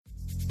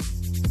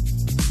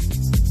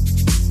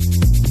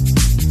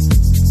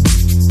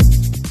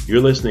You're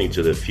listening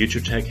to the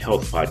Future Tech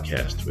Health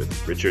Podcast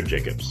with Richard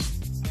Jacobs.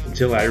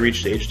 Until I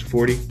reached age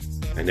 40,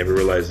 I never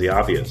realized the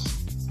obvious,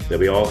 that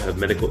we all have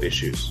medical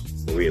issues,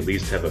 or we at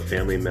least have a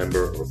family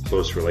member or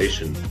close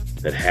relation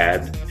that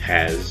had,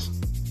 has,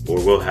 or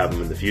will have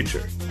them in the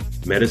future.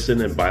 Medicine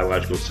and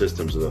biological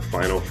systems are the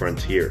final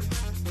frontier.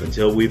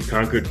 Until we've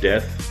conquered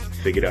death,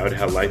 figured out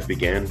how life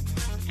began,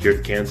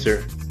 cured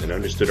cancer, and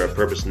understood our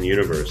purpose in the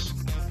universe,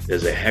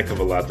 there's a heck of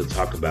a lot to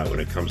talk about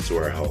when it comes to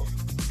our health.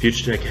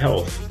 Future Tech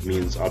Health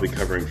means I'll be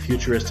covering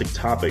futuristic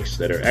topics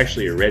that are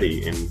actually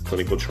already in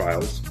clinical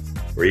trials,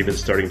 or even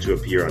starting to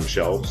appear on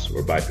shelves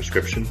or by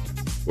prescription,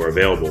 or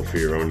available for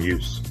your own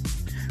use.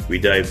 We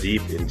dive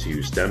deep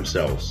into stem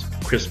cells,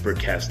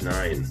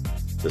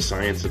 CRISPR-Cas9, the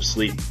science of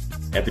sleep,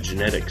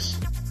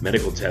 epigenetics,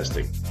 medical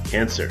testing,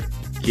 cancer,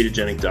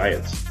 ketogenic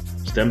diets,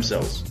 stem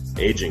cells,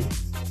 aging,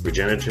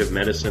 regenerative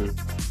medicine,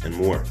 and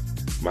more.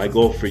 My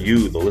goal for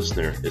you, the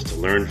listener, is to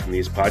learn from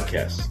these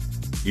podcasts.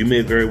 You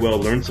may very well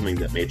learn something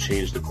that may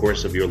change the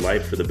course of your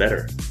life for the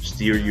better,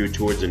 steer you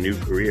towards a new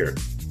career,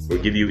 or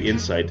give you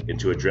insight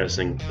into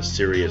addressing a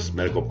serious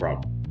medical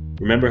problem.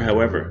 Remember,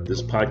 however,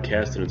 this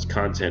podcast and its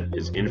content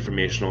is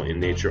informational in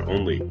nature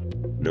only.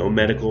 No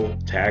medical,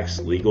 tax,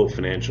 legal,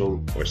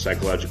 financial, or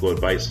psychological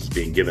advice is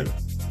being given.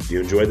 If you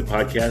enjoy the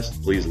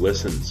podcast, please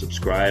listen,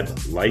 subscribe,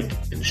 like,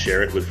 and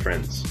share it with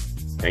friends.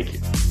 Thank you.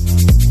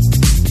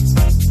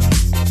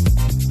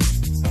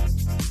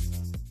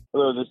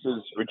 Hello, this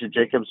is Richard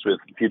Jacobs with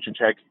Future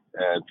Tech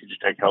and Future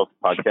Tech Health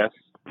Podcast.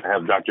 I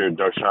have Dr.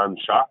 Darshan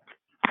Shah.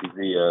 He's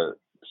the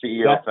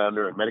CEO,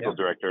 founder, and medical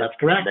director That's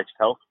correct. of Next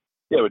Health.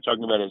 Yeah, we're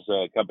talking about his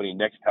company,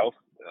 Next Health.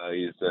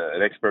 He's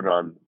an expert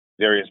on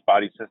various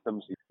body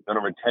systems. He's done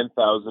over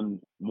 10,000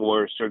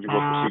 more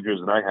surgical procedures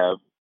than I have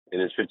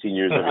in his 15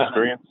 years of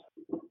experience.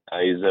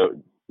 He's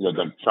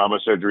done trauma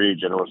surgery,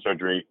 general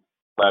surgery,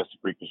 plastic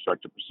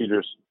reconstructive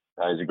procedures.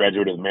 He's a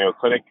graduate of the Mayo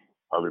Clinic,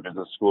 Harvard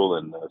Business School,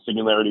 and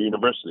Singularity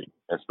University.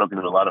 I've spoken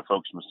to a lot of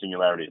folks from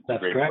Singularity. It's a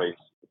great place,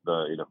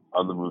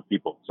 on the move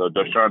people. So,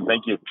 Darshan,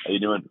 thank you. How you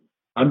doing?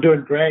 I'm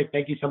doing great.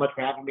 Thank you so much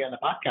for having me on the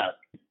podcast.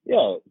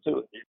 Yeah,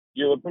 so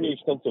you have a pretty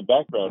extensive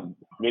background.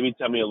 Maybe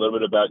tell me a little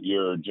bit about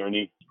your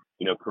journey,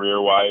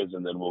 career-wise,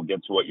 and then we'll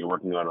get to what you're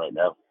working on right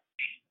now.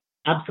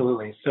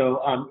 Absolutely. So,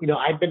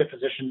 I've been a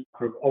physician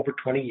for over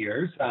 20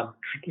 years.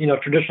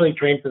 Traditionally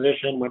trained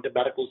physician, went to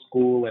medical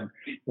school and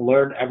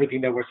learned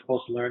everything that we're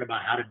supposed to learn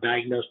about how to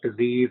diagnose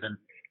disease and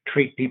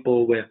treat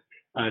people with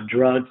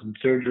drugs and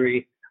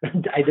surgery.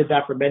 I did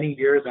that for many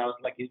years. I was,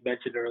 like you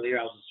mentioned earlier,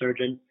 I was a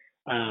surgeon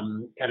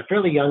at a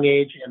fairly young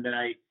age, and then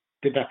I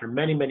did that for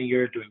many, many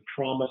years, doing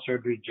trauma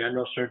surgery,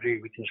 general surgery,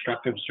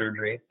 reconstructive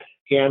surgery.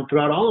 And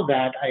throughout all of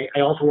that,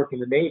 I also worked in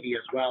the Navy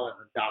as well as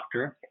a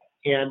doctor.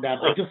 And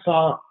I just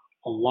saw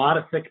a lot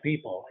of sick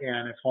people,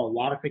 and I saw a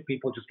lot of sick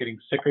people just getting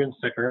sicker and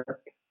sicker,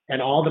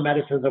 and all the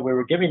medicines that we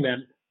were giving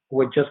them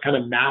would just kind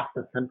of mask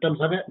the symptoms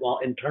of it, while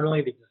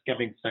internally they're just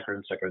getting sicker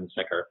and sicker and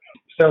sicker.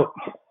 So,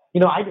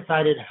 I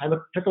decided,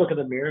 took a look in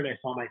the mirror, and I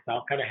saw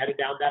myself kind of headed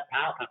down that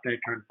path after I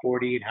turned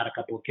 40 and had a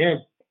couple of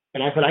kids.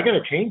 And I said, I got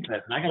to change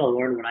this, and I got to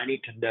learn what I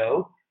need to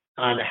know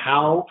on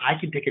how I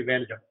can take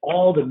advantage of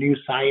all the new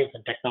science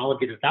and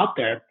technology that's out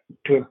there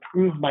to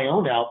improve my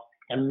own health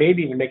and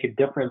maybe even make a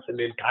difference in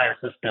the entire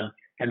system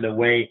and the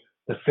way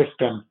the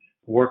system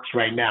works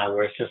right now,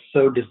 where it's just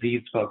so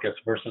disease focused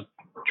versus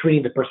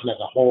treating the person as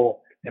a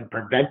whole and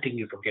preventing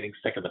you from getting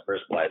sick in the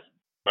first place.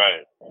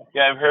 Right.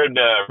 Yeah, I've heard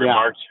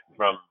remarks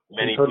from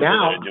many people that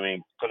are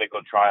doing clinical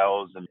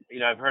trials, and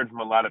I've heard from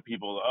a lot of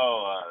people,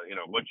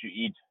 what you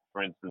eat,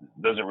 for instance,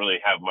 doesn't really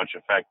have much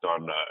effect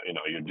on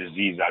your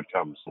disease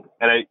outcomes.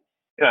 And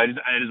I just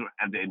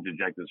had to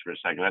interject this for a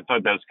second. I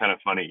thought that was kind of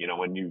funny.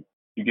 When you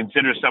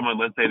consider someone,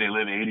 let's say they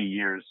live 80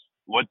 years,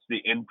 what's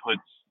the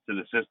inputs to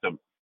the system?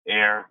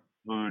 Air,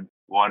 food,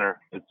 water,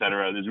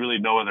 etc. There's really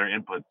no other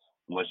inputs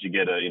unless you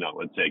get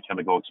let's say a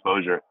chemical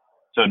exposure.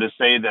 So to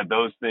say that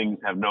those things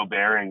have no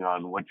bearing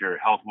on what your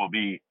health will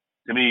be,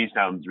 to me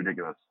sounds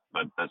ridiculous,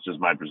 but that's just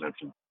my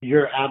perception.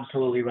 You're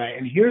absolutely right.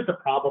 And here's the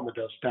problem with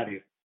those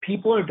studies.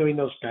 People are doing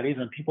those studies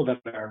on people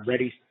that are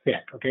already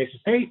sick. Okay, so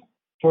say,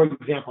 for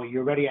example, you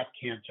already have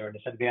cancer, and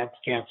it's advanced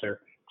cancer,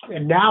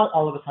 and now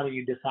all of a sudden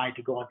you decide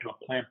to go onto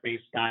a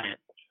plant-based diet.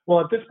 Well,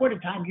 at this point in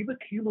time, you've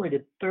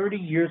accumulated 30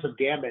 years of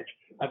damage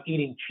of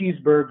eating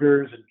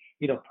cheeseburgers and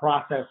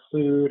processed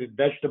food and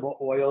vegetable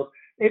oils.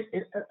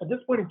 At this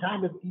point in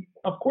time,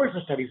 of course,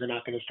 the studies are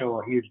not going to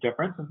show a huge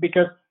difference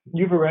because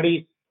you've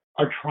already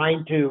are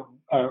trying to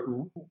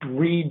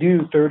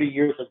redo 30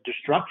 years of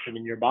destruction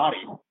in your body.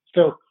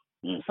 So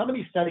some of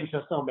these studies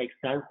just don't make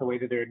sense the way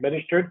that they're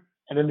administered,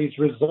 and then these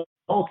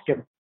results get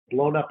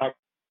blown up by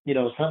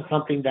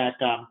something that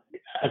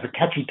as a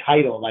catchy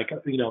title, like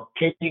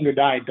changing your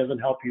diet doesn't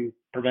help you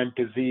prevent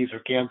disease or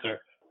cancer.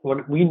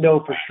 When we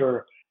know for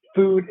sure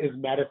food is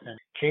medicine.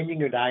 Changing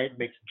your diet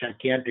makes a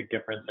gigantic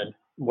difference in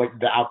what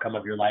the outcome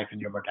of your life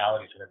and your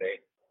mortality is going to be.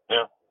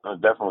 Yeah,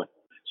 definitely.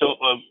 So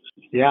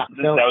that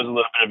was a little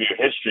bit of your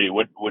history.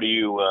 What are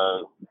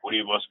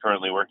you most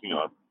currently working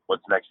on?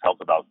 What's Next Health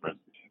about, for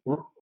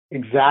instance?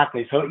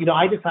 Exactly. So,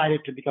 I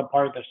decided to become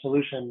part of the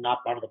solution,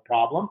 not part of the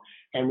problem.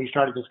 And we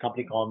started this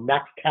company called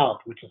Next Health,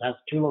 which has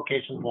 2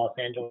 locations in Los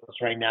Angeles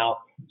right now,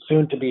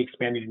 soon to be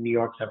expanded in New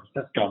York, San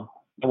Francisco.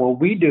 And what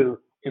we do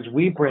is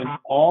we bring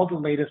all the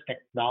latest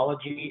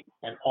technology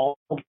and all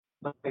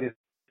the latest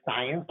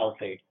science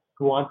healthy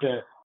who want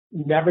to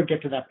never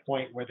get to that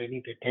point where they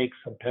need to take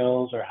some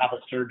pills or have a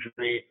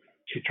surgery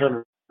to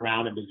turn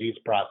around a disease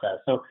process.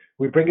 So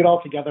we bring it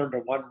all together under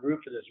one roof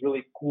in this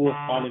really cool,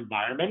 fun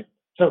environment.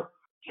 So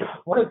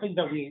one of the things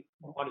that we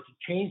wanted to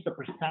change the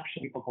perception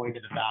of people going to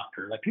the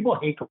doctor. Like, people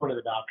hate going to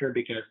the doctor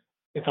because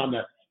it's on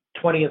the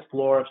 20th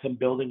floor of some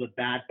building with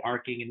bad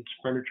parking and it's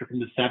furniture from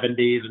the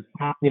 70s. And,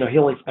 he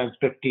only spends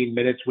 15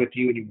 minutes with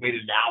you and you wait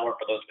an hour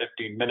for those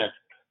 15 minutes.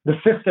 The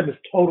system is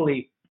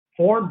totally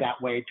formed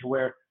that way to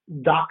where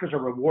doctors are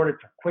rewarded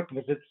for quick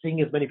visits,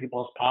 seeing as many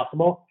people as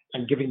possible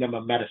and giving them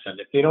a medicine.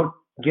 If they don't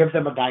give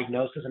them a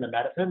diagnosis and a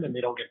medicine, then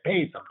they don't get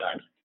paid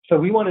sometimes. So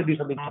we want to do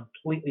something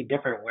completely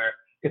different where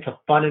it's a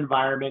fun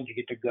environment. You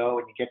get to go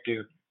and you get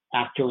to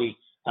actually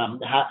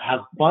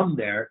have fun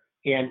there,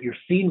 and you're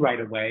seen right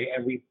away.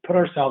 And we put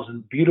ourselves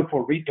in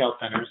beautiful retail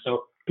centers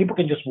so people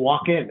can just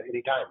walk in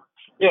anytime.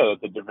 Yeah,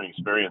 that's a different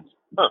experience.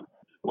 Huh.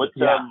 What's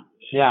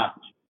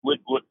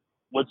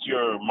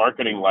your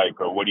marketing like,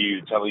 or what are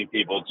you telling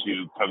people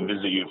to come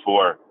visit you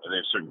for? Are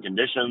there certain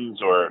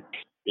conditions, or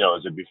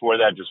is it before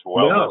that just for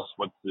wellness? No.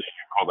 What's the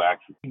call to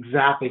action?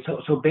 Exactly.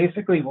 So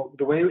basically,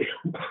 the way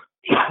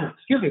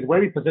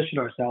we position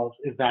ourselves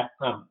is that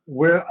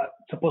we're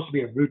supposed to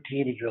be a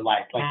routine in your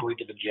life, like going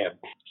to the gym.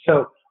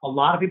 So a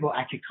lot of people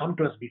actually come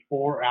to us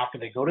before or after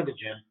they go to the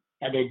gym,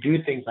 and they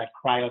do things like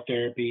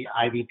cryotherapy,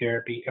 IV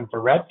therapy,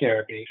 infrared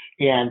therapy,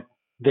 and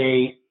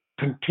they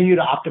continue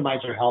to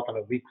optimize their health on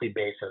a weekly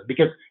basis,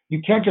 because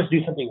you can't just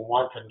do something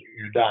once and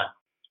you're done.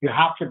 You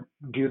have to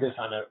do this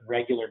on a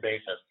regular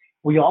basis.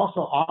 We also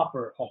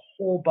offer a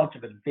whole bunch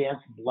of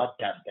advanced blood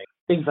testing,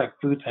 things like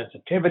food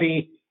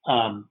sensitivity,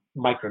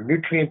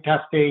 micronutrient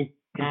testing,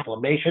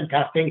 inflammation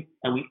testing,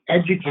 and we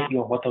educate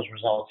you on what those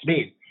results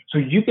mean. So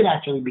you can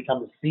actually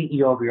become the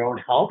CEO of your own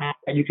health,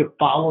 and you can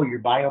follow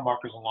your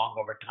biomarkers along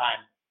over time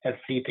and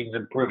see things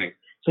improving.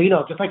 So,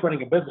 just like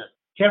running a business,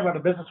 you can't run a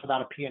business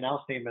without a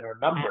P&L statement or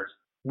numbers.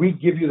 We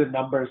give you the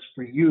numbers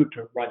for you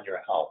to run your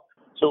health.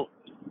 So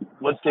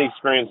what's the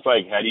experience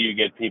like? How do you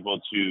get people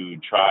to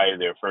try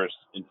their first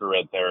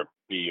infrared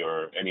therapy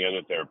or any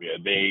other therapy?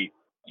 Are they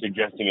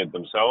suggesting it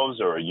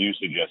themselves, or are you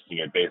suggesting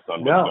it based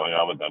on what's going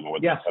on with them or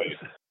what they tell you?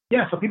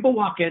 Yeah, so people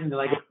walk in and they're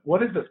like,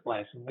 what is this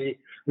place? And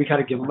we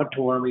kind of give them a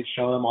tour, and we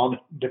show them all the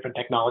different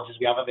technologies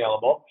we have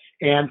available.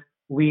 And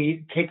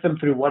we take them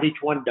through what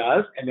each one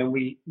does. And then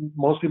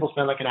most people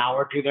spend like an hour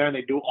or two there, and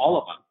they do all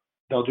of them.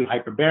 They'll do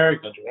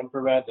hyperbaric, they'll do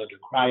infrared, they'll do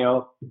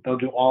cryo, they'll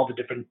do all the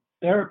different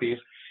therapies.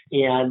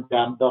 And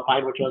they'll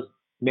find which ones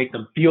make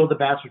them feel the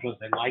best, which ones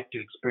they like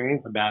to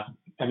experience the best.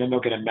 And then they'll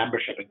get a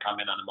membership and come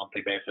in on a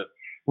monthly basis.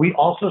 We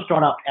also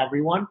start off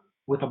everyone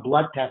with a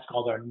blood test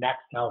called our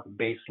Next Health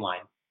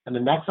Baseline. And the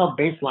Next Health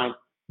Baseline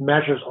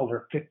measures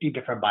over 50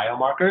 different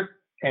biomarkers.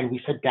 And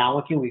we sit down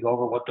with you, we go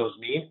over what those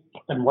mean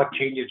and what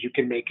changes you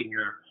can make in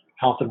your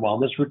health and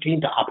wellness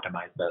routine to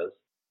optimize those.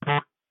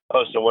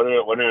 Oh, so what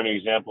are an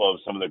example of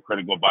some of the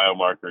critical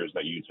biomarkers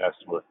that you test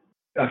for?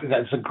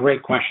 That's a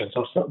great question.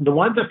 So the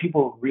ones that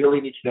people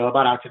really need to know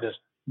about, actually, there's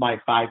my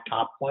 5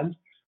 top ones.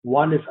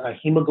 One is a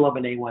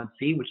hemoglobin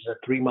A1C, which is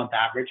a 3-month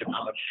average of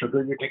how much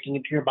sugar you're taking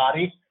into your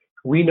body.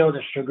 We know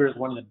that sugar is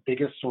one of the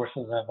biggest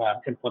sources of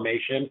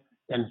inflammation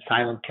and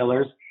silent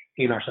killers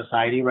in our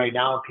society right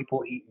now. And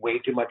people eat way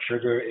too much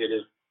sugar. It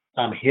is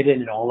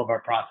hidden in all of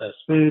our processed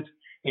foods.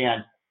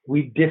 And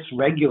we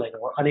dysregulate,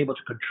 or we're unable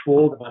to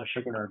control the amount of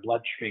sugar in our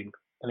bloodstream.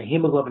 And the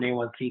hemoglobin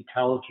A1C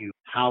tells you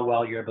how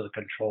well you're able to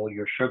control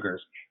your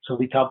sugars. So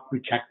we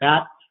check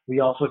that. We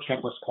also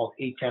check what's called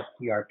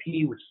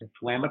hsCRP, which is an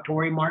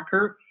inflammatory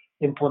marker.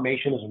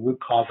 Inflammation is a root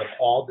cause of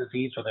all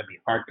disease, whether it be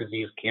heart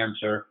disease,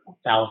 cancer,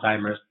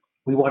 Alzheimer's.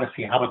 We want to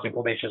see how much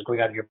inflammation is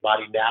going on in your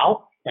body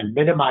now and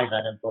minimize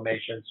that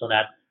inflammation so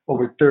that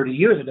over 30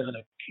 years it doesn't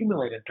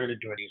accumulate and turn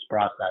into a disease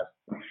process.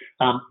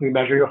 We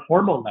measure your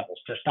hormone levels,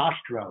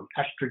 testosterone,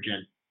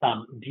 estrogen,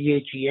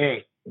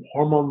 DHEA,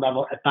 hormone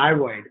level,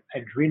 thyroid,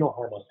 adrenal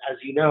hormones. As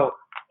you know,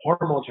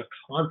 hormones are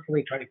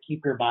constantly trying to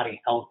keep your body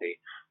healthy.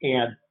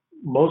 And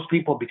most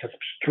people, because of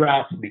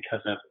stress,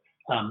 because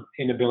of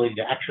inability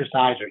to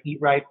exercise or eat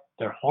right,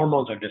 their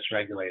hormones are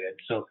dysregulated.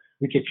 So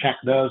we could check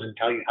those and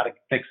tell you how to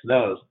fix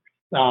those.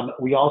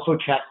 We also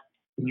check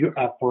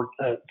for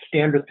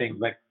standard things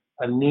like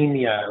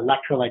anemia,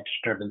 electrolyte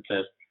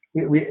disturbances.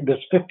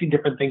 There's 50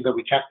 different things that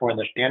we check for in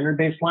the standard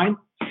baseline.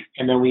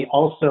 And then we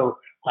also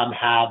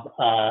have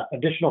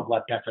additional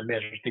blood tests that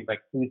measure things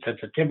like food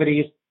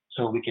sensitivities,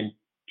 so we can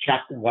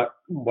check what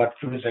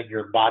foods that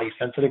your body's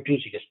sensitive to,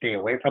 so you can stay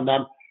away from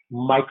them.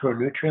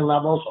 Micronutrient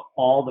levels,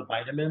 all the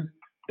vitamins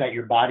that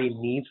your body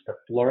needs to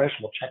flourish.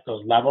 We'll check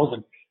those levels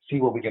and see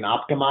what we can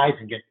optimize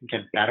and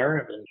get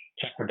better and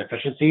check for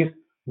deficiencies.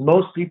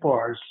 Most people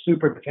are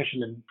super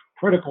deficient in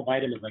critical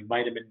vitamins like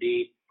vitamin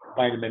D,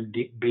 vitamin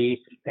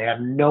B. They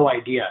have no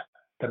idea.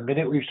 The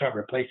minute we start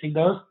replacing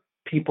those,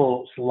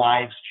 people's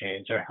lives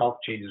change, their health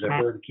changes, their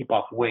ability to keep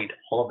off weight,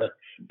 all of it,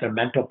 their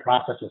mental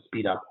processes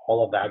speed up,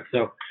 all of that.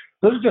 So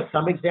those are just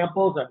some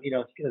examples.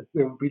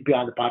 We'd be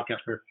on the podcast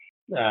for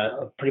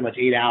pretty much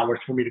 8 hours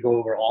for me to go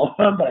over all of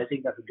them, but I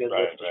think that's a good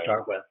list to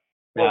start with.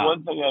 Well,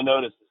 one thing I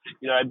noticed,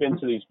 I've been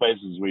to these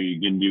places where you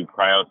can do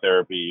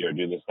cryotherapy or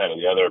do this, that, or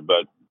the other,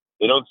 but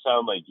they don't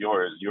sound like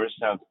yours. Yours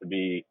sounds to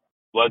be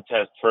blood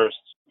test first,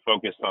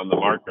 focused on the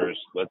markers.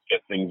 Let's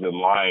get things in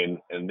line,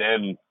 and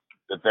then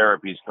the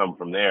therapies come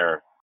from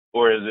there.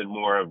 Or is it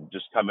more of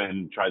just come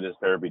in, try this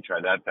therapy,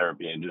 try that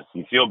therapy, and just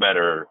you feel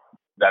better?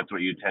 That's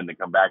what you tend to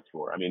come back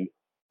for. I mean,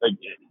 like,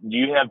 do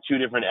you have two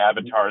different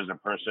avatars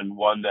of person?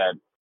 One that,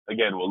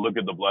 again, will look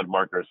at the blood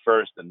markers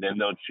first and then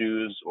they'll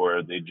choose,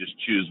 or they just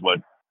choose what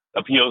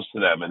appeals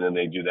to them and then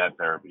they do that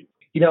therapy?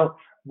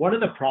 One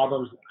of the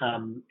problems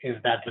is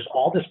that there's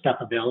all this stuff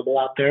available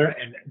out there,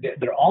 and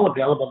they're all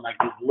available in like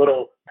these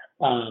little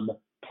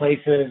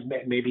places,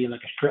 maybe in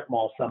like a strip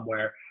mall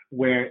somewhere,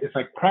 where it's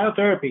like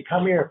cryotherapy,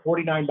 come here,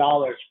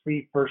 $49,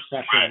 free first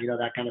session,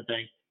 that kind of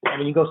thing. And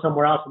then you go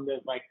somewhere else and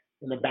there's like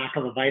in the back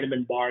of a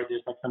vitamin bar,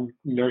 there's like some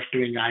nurse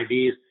doing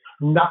IVs.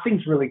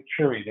 Nothing's really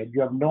curated.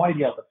 You have no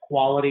idea the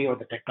quality or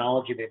the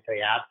technology that they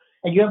have,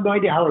 and you have no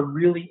idea how it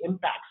really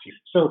impacts you.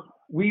 So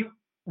we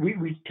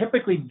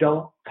typically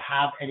don't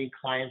have any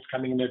clients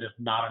coming in there that's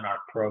not in our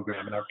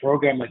program. And our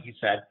program, like you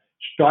said,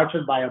 starts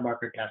with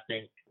biomarker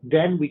testing.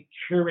 Then we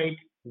curate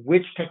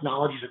which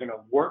technologies are going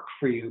to work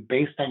for you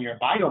based on your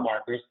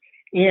biomarkers.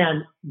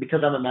 And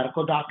because I'm a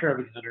medical doctor,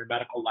 because under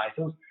medical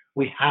license,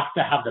 we have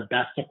to have the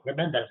best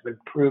equipment that's been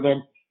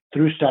proven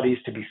through studies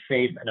to be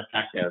safe and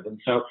effective. And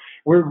so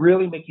we're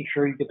really making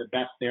sure you get the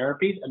best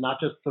therapies and not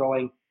just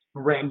throwing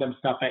random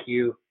stuff at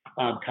you,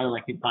 kind of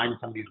like you find in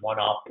some of these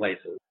one-off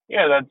places.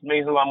 Yeah, that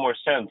makes a lot more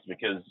sense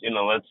because,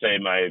 let's say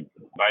my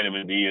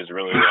vitamin D is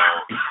really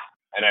low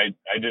and I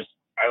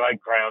like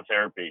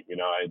cryotherapy.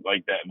 I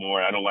like that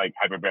more. I don't like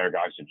hyperbaric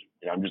oxygen.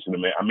 I'm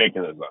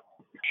making this up.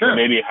 Sure.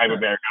 Maybe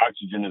hyperbaric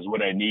oxygen is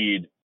what I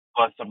need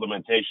plus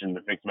supplementation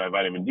to fix my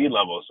vitamin D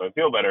level so I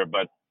feel better,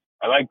 but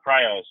I like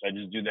cryo, so I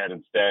just do that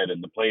instead.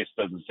 And the place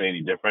doesn't say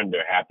any different.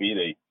 They're happy.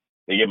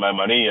 They get my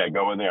money. I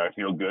go in there. I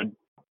feel good.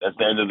 That's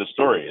the end of the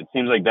story. It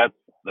seems like that's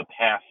the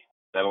path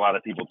that a lot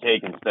of people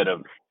take instead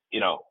of,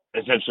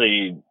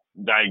 essentially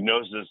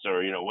diagnosis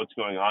or, what's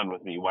going on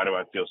with me? Why do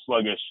I feel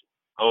sluggish?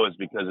 Oh, it's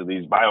because of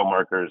these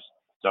biomarkers.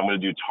 So I'm going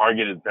to do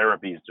targeted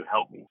therapies to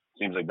help me.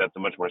 Seems like that's a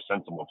much more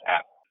sensible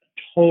path.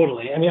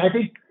 Totally. I mean, I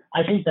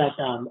think that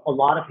a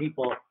lot of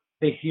people,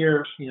 they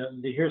hear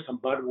some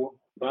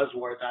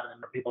buzzwords out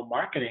of people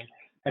marketing,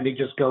 and they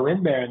just go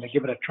in there and they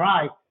give it a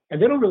try,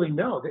 and they don't really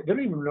know. They don't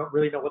even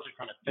really know what they're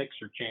trying to fix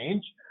or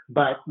change,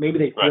 but maybe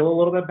they feel a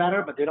little bit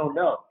better, but they don't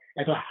know.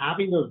 And so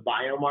having those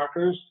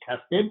biomarkers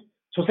tested,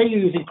 so say you're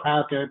using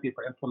cryotherapy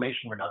for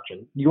inflammation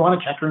reduction, you want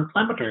to check your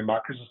inflammatory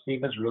markers to see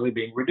if it's really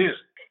being reduced.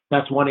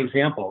 That's one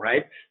example,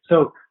 right?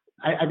 So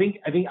I think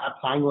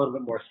applying a little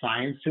bit more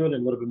science to it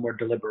and a little bit more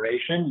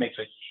deliberation makes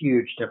a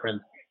huge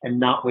difference, and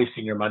not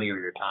wasting your money or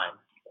your time.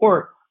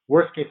 Or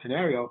worst case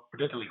scenario,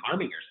 potentially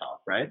harming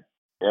yourself, right?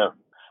 Yeah.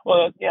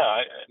 Well,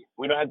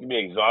 we don't have to be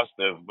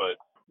exhaustive, but,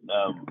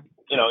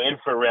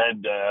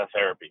 infrared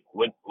therapy,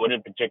 what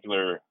in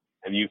particular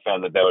have you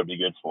found that would be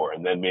good for?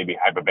 And then maybe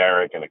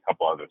hyperbaric and a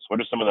couple others.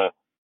 What are some of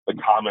the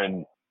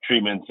common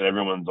treatments that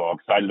everyone's all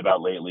excited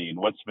about lately? And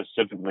what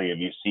specifically have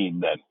you seen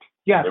that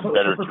they're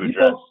better to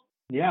address?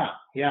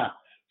 Yeah.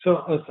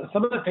 So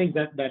some of the things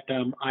that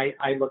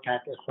I look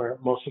at for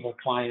most of our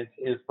clients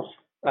is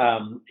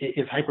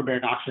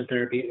hyperbaric oxygen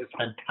therapy is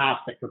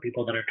fantastic for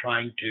people that are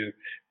trying to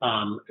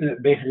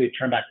basically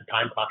turn back the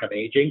time clock of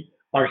aging.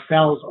 Our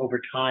cells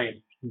over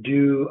time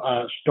do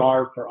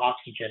starve for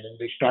oxygen, and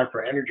they starve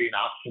for energy, and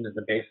oxygen is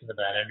the basis of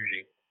that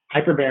energy.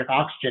 Hyperbaric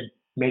oxygen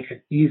makes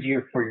it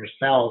easier for your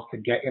cells to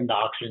get in the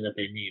oxygen that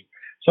they need.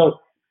 So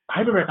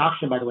hyperbaric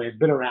oxygen, by the way, has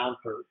been around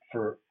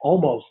for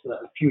almost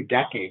a few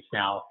decades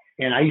now.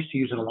 And I used to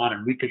use it a lot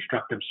in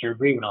reconstructive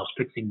surgery when I was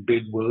fixing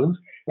big wounds.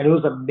 And it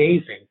was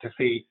amazing to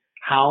see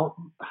how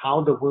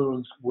the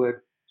wounds would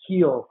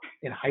heal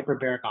in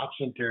hyperbaric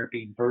oxygen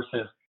therapy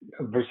versus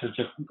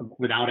just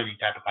without any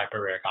type of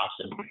hyperbaric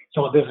oxygen.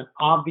 So there's an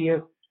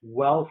obvious,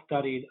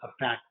 well-studied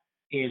effect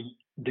in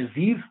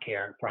disease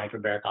care for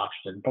hyperbaric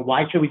oxygen. But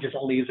why should we just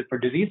only use it for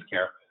disease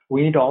care?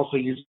 We need to also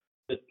use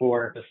it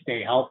to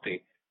stay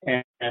healthy.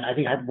 And I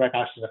think hyperbaric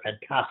oxygen is a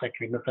fantastic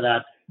treatment for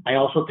that. I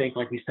also think,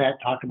 like we said,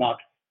 talked about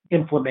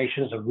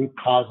inflammation is a root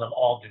cause of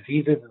all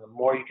diseases, and the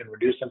more you can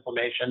reduce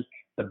inflammation,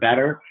 the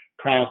better.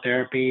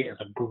 Cryotherapy is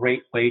a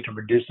great way to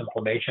reduce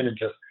inflammation in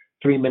just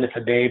 3 minutes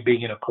a day,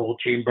 being in a cold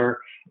chamber.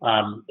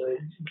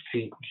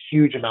 See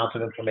huge amounts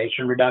of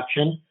inflammation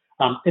reduction.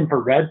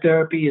 Infrared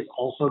therapy is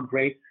also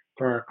great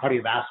for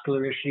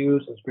cardiovascular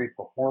issues. It's great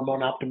for hormone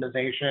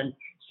optimization.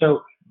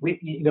 So we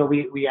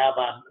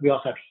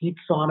also have heat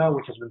sauna,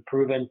 which has been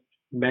proven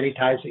many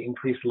times to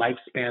increase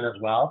lifespan as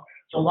well.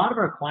 So a lot of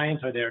our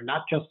clients are there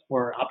not just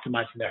for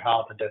optimizing their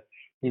health and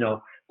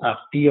to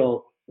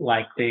feel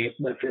like they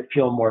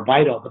feel more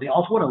vital, but they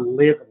also want to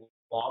live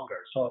longer.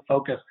 So a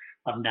focus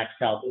of Next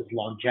Health is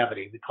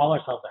longevity. We call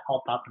ourselves a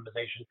health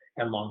optimization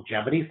and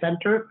longevity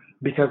center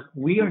because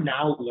we are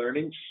now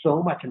learning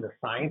so much in the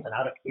science on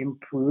how to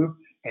improve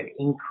and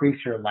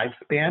increase your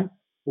lifespan.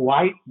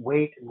 Why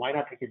wait and why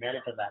not take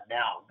advantage of that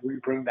now? We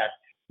bring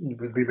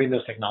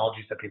those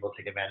technologies that people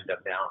take advantage of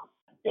now.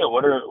 Yeah,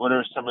 what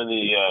are some of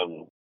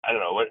the I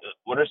don't know,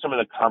 what are some of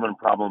the common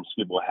problems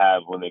people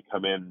have when they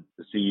come in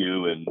to see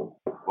you, and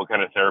what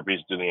kind of therapies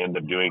do they end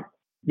up doing?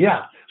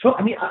 Yeah. So,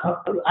 I mean,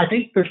 I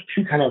think there's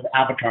two kind of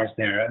avatars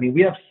there. I mean,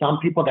 we have some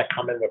people that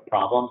come in with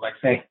problems, like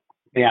say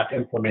they have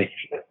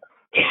inflammation,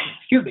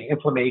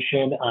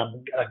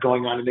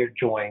 going on in their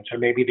joints, or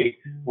maybe they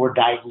were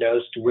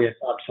diagnosed with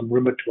some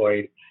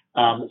rheumatoid.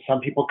 Some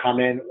people come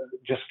in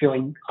just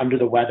feeling under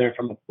the weather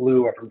from the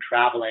flu or from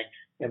traveling,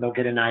 and they'll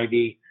get an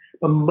IV.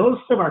 But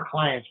most of our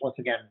clients, once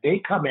again,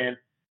 they come in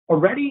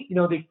already,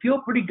 they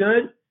feel pretty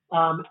good.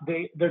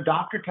 Their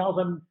doctor tells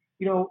them,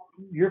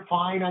 you're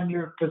fine on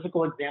your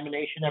physical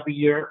examination every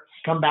year.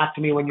 Come back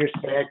to me when you're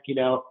sick,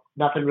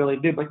 nothing really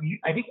to do. But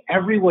I think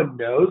everyone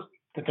knows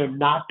that they're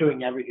not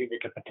doing everything they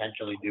could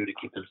potentially do to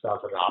keep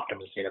themselves in an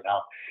optimum state of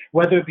health,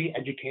 whether it be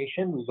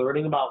education,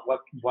 learning about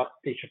what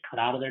they should cut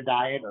out of their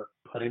diet or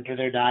put into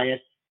their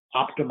diet,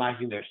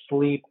 optimizing their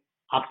sleep,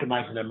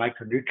 optimizing their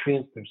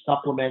micronutrients through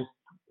supplements,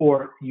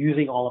 or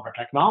using all of our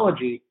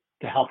technology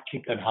to help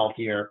keep them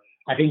healthier.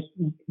 I think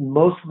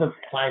most of the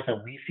clients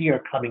that we see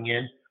are coming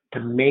in to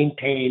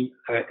maintain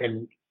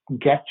and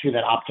get to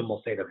that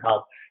optimal state of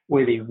health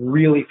where they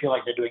really feel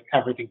like they're doing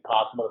everything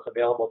possible that's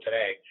available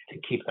today to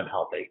keep them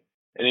healthy.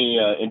 Any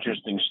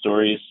interesting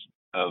stories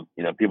of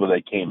people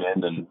that came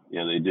in and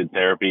they did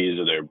therapies,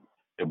 or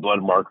their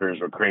blood markers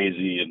were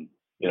crazy, and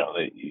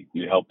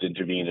you helped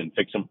intervene and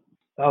fix them?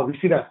 Oh, we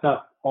see that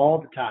stuff all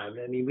the time.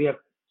 I mean, we have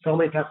so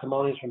many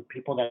testimonies from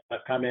people that have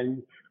come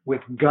in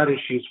with gut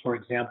issues, for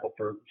example,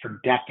 for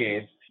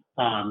decades,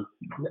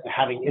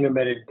 having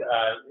intermittent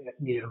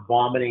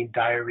vomiting,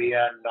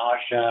 diarrhea,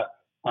 nausea,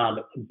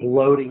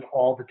 bloating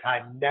all the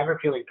time, never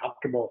feeling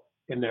comfortable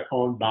in their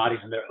own bodies,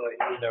 in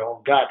their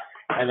own gut.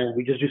 And then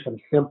we just do some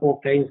simple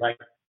things like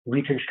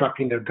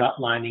reconstructing their gut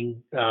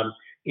lining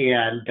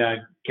and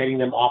getting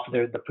them off of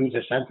the foods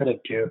they're sensitive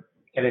to,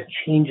 and it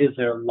changes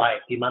their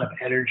life. The amount of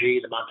energy,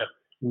 the amount of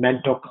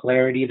mental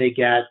clarity they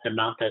get, the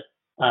amount that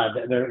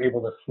they're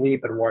able to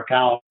sleep and work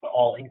out,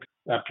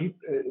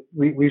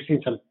 we've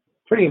seen some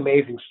pretty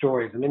amazing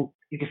stories. And then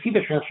you can see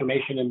the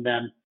transformation in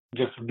them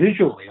just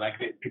visually, like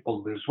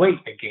people lose weight,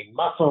 they gain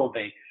muscle,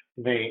 they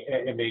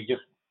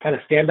just kind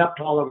of stand up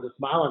taller with a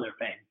smile on their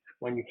face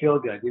when you feel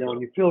good. When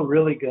you feel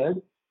really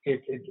good,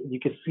 you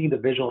can see the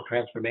visual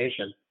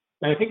transformation.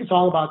 And I think it's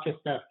all about just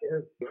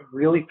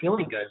really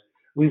feeling good.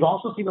 We've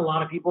also seen a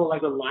lot of people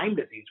like with Lyme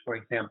disease, for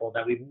example,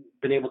 that we've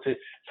been able to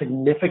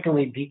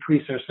significantly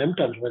decrease their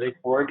symptoms where they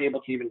weren't able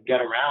to even get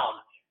around,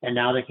 and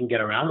now they can get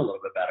around a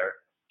little bit better.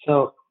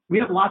 So we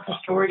have lots of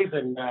stories,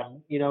 and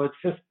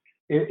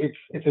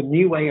it's a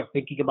new way of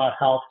thinking about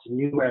health. It's a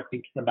new way of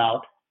thinking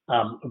about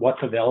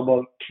what's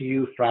available to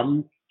you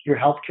from your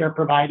healthcare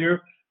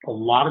provider. A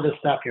lot of the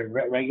stuff your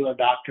regular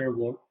doctor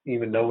won't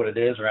even know what it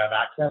is or have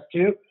access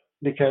to,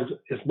 because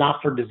it's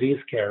not for disease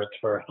care, it's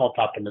for health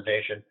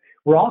optimization.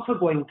 We're also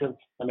going to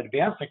some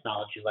advanced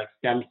technology like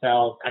stem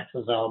cells,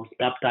 exosomes,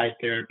 peptide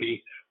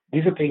therapy.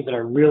 These are things that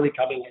are really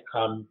coming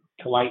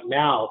to light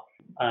now,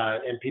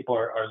 and people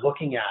are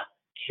looking at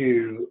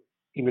to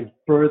even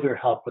further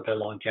help with their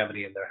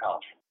longevity and their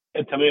health.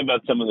 And tell me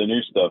about some of the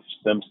new stuff,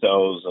 stem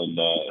cells and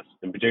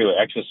in particular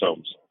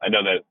exosomes. I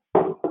know that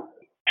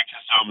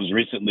exosomes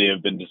recently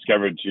have been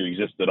discovered to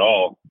exist at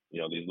all,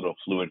 these little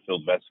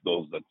fluid-filled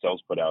vesicles that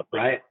cells put out.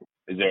 Right.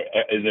 Is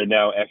there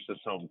now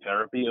exosome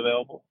therapy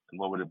available, and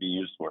what would it be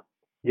used for?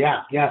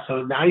 Yeah.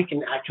 So now you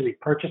can actually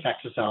purchase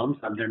exosomes.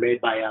 They're made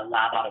by a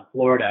lab out of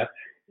Florida,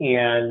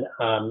 and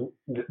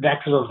the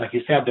exosomes, like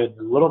you said, they're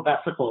the little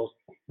vesicles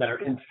that are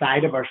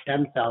inside of our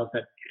stem cells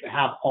that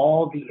have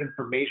all the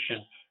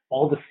information,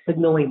 all the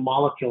signaling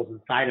molecules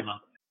inside of them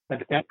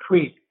that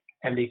create,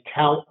 and they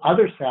tell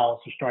other cells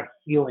to start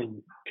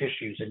healing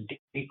tissues and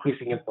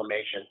decreasing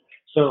inflammation.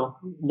 So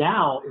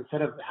now,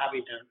 instead of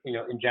having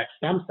to inject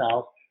stem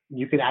cells,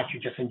 you can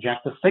actually just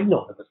inject the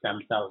signal that the stem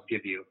cells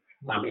give you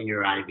in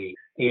your IV.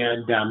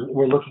 And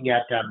we're looking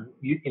at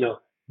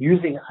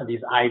using these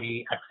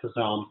IV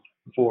exosomes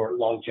for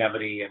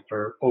longevity and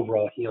for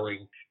overall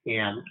healing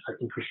and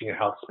increasing your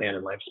health span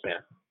and lifespan.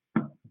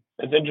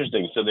 It's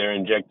interesting. So they're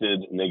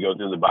injected and they go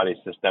through the body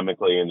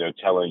systemically, and they're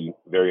telling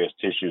various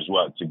tissues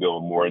what to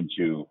go more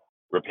into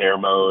repair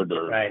mode,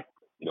 or right.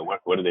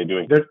 What are they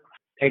doing?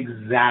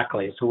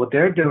 Exactly. So what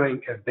they're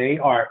doing is they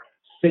are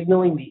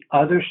signaling the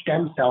other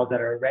stem cells that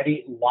are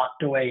already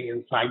locked away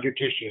inside your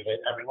tissue that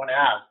everyone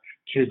has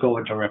to go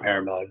into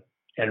repair mode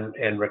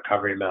and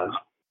recovery mode.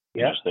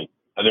 Yeah. Interesting.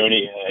 Are there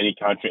any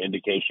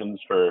contraindications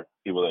for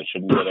people that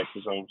shouldn't get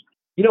exosomes?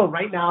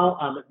 Right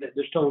now,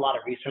 there's still a lot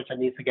of research that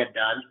needs to get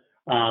done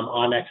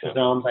on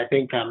exosomes. I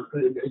think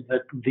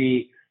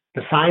the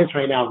the science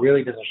right now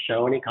really doesn't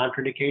show any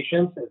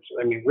contraindications.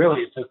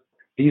 Really, it's just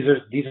these are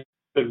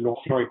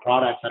story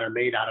products that are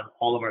made out of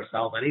all of our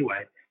cells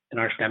anyway, and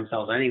our stem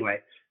cells anyway.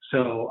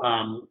 So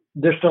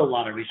there's still a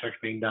lot of research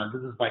being done.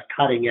 This is like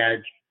cutting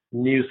edge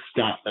new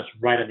stuff that's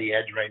right on the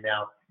edge right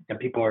now, and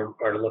people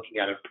are looking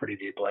at it pretty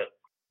deeply.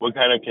 What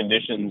kind of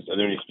conditions, are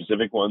there any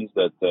specific ones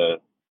that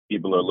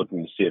people are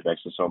looking to see if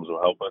exosomes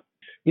will help with?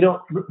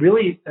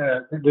 Really,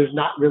 there's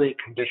not really a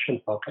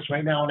condition focus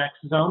right now on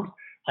exosomes.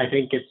 I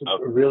think it's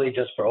really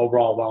just for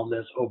overall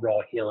wellness,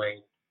 overall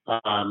healing.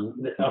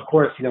 Of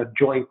course,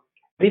 joint,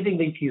 anything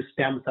that you use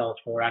stem cells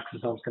for,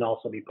 exosomes can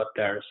also be put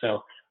there.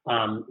 So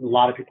a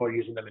lot of people are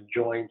using them in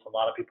joints. A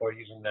lot of people are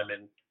using them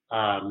in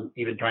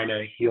even trying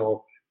to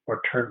heal or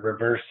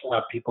reverse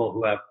people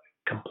who have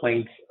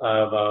complaints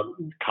of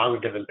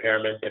cognitive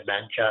impairment,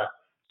 dementia.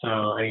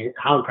 So,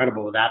 how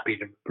incredible would that be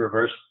to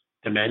reverse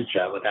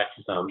dementia with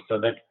exosomes? So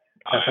that's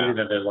something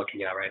that they're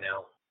looking at right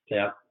now.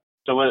 Yeah.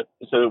 So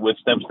with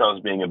stem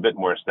cells being a bit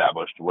more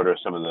established, what are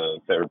some of the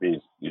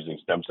therapies using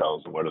stem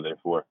cells, and what are they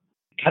for?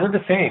 Kind of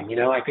the same.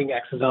 I think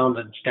exosomes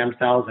and stem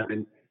cells have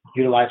been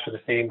utilized for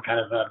the same kind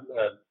of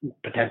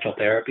potential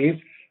therapies.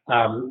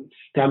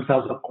 Stem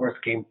cells, of course,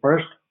 came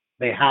first.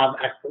 They have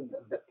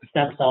the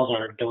stem cells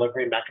are a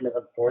delivery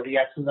mechanism for the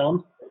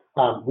exosomes.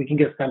 We can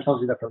get stem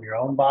cells either from your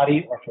own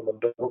body or from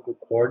umbilical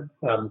cord,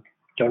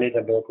 donated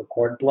umbilical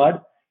cord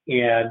blood.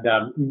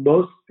 And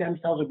most stem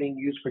cells are being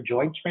used for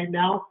joints right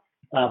now.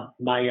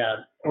 My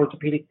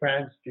orthopedic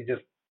friends, they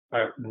just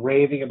are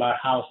raving about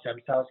how stem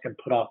cells can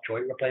put off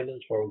joint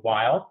replacements for a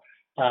while.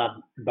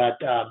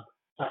 But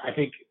I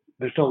think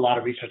there's still a lot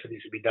of research that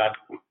needs to be done.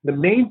 The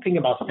main thing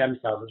about stem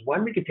cells is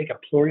when we can take a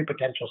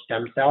pluripotential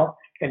stem cell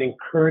and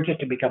encourage it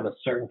to become a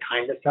certain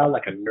kind of cell,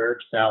 like a nerve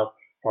cell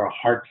or a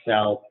heart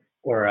cell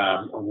or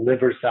a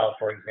liver cell,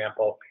 for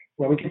example.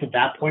 When we get to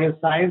that point in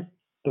science,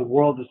 the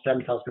world of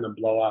stem cells is going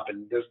to blow up,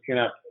 and there's going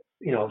to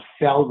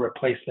cell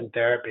replacement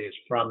therapies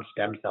from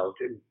stem cells,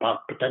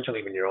 potentially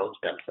even your own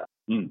stem cell.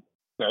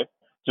 Okay.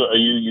 So are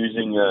you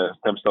using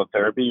stem cell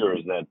therapy, or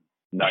is that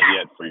not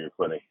yet for your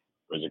clinic,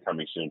 or is it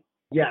coming soon?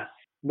 Yes.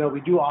 No,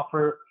 we do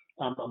offer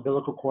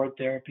umbilical cord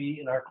therapy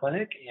in our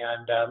clinic.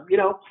 And,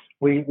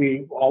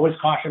 we always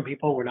caution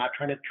people, we're not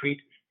trying to treat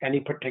any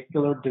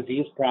particular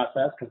disease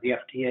process, because the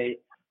FDA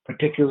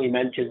particularly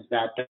mentions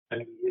that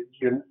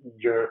you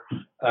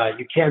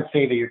can't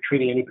say that you're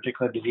treating any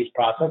particular disease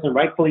process, and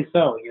rightfully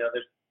so.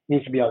 There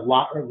needs to be a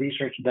lot of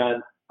research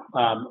done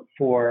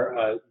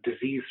for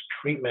disease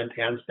treatment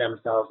and stem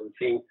cells and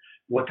seeing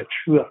what the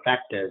true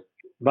effect is.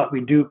 But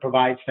we do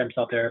provide stem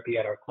cell therapy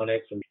at our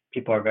clinics, and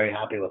people are very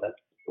happy with it.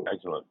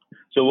 Excellent.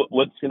 So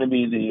what's going to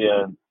be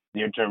the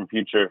near-term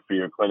future for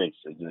your clinics?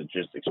 Is it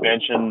just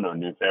expansion or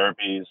new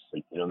therapies?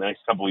 The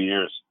next couple of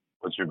years,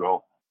 what's your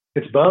goal?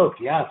 It's both,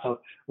 yeah.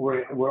 So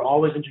we're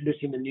always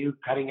introducing the new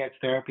cutting-edge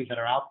therapies that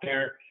are out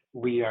there.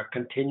 We are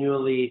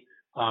continually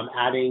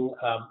adding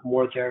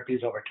more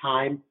therapies over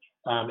time.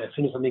 As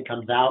soon as something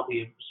comes out,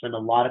 we spend a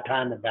lot of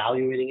time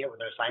evaluating it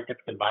with our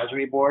scientific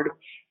advisory board,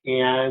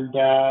 and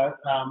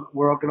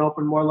we're going to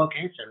open more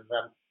locations.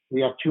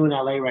 We have 2 in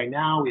LA right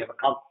now. We have a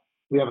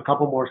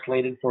couple more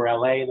slated for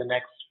LA in the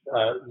next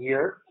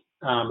year.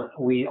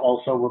 We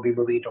also will be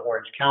moving to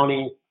Orange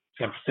County,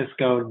 San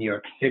Francisco, New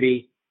York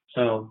City.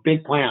 So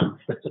big plans.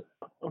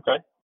 Okay,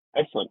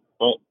 excellent.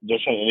 Well,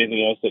 Darshan,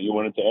 anything else that you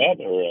wanted to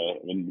add, or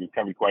you've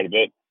covered quite a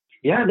bit?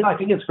 Yeah, no, I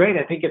think it's great.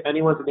 I think if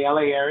anyone's in the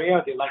LA area,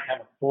 if they'd like to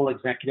have a full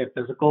executive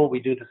physical, we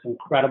do this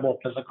incredible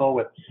physical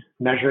with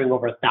measuring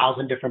over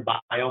 1,000 different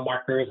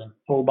biomarkers and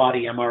full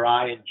body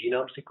MRI and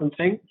genome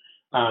sequencing.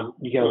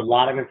 You get a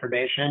lot of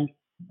information.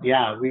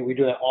 Yeah, we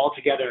do it all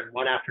together in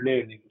one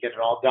afternoon. You can get it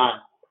all done.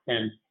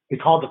 And we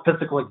call it the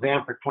physical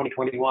exam for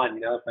 2021.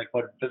 It's like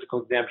what a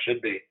physical exam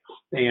should be.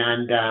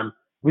 And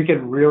we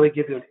can really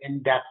give you an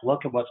in-depth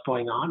look at what's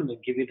going on, and then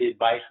give you the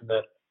advice and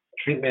the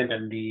treatment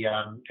and the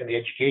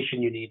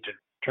education you need to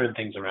turn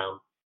things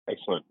around.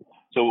 Excellent.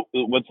 So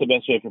what's the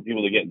best way for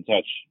people to get in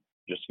touch?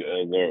 Just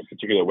their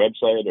particular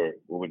website, or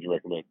what would you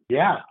recommend?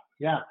 Yeah.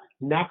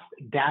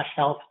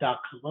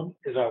 Next-health.com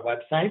is our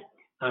website.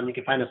 You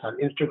can find us on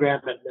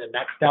Instagram at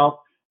NextHealth,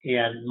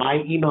 and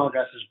my email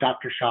address is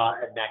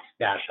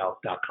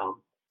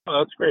drshaw@next-health.com. Oh,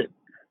 that's great.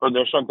 Well,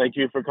 Darshan, thank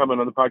you for coming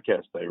on the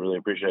podcast. I really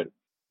appreciate it.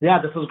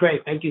 Yeah, this was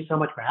great. Thank you so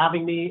much for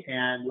having me,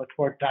 and look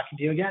forward to talking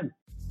to you again.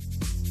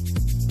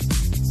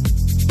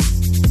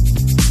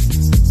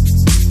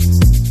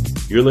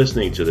 You're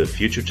listening to the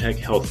Future Tech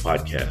Health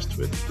Podcast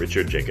with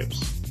Richard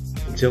Jacobs.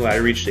 Until I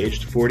reached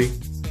age 40,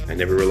 I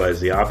never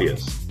realized the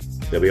obvious,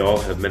 that we all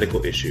have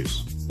medical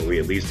issues, or we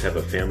at least have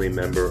a family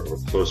member or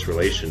close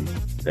relation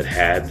that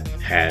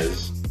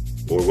has,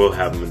 or will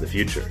have them in the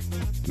future.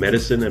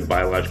 Medicine and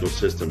biological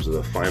systems are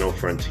the final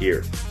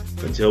frontier.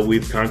 Until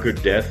we've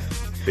conquered death,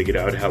 figured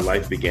out how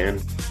life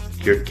began,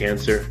 cured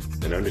cancer,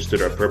 and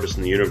understood our purpose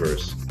in the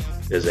universe,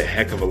 there's a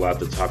heck of a lot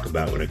to talk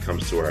about when it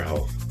comes to our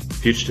health.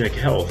 Future Tech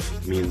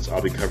Health means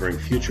I'll be covering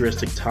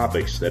futuristic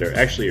topics that are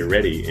actually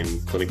already in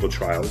clinical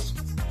trials,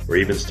 or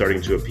even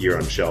starting to appear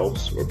on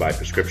shelves or by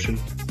prescription.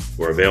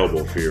 or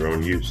available for your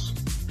own use.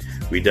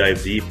 We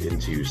dive deep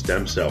into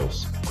stem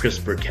cells,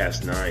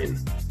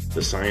 CRISPR-Cas9,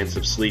 the science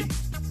of sleep,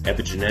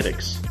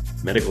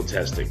 epigenetics, medical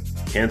testing,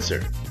 cancer,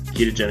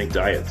 ketogenic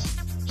diets,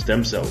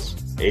 stem cells,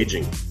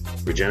 aging,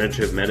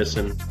 regenerative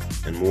medicine,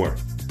 and more.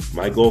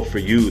 My goal for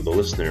you, the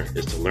listener,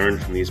 is to learn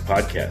from these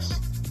podcasts.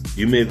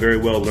 You may very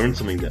well learn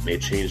something that may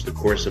change the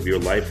course of your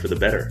life for the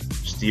better,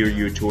 steer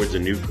you towards a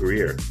new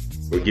career,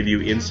 or give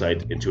you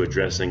insight into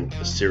addressing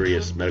a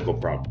serious medical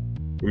problem.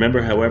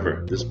 Remember,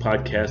 however, this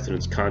podcast and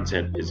its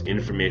content is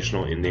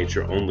informational in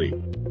nature only.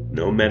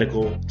 No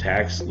medical,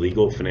 tax,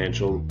 legal,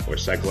 financial, or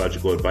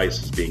psychological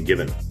advice is being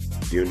given.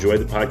 If you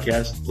enjoyed the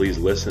podcast, please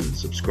listen,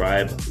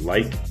 subscribe,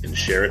 like, and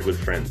share it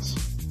with friends.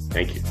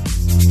 Thank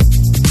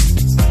you.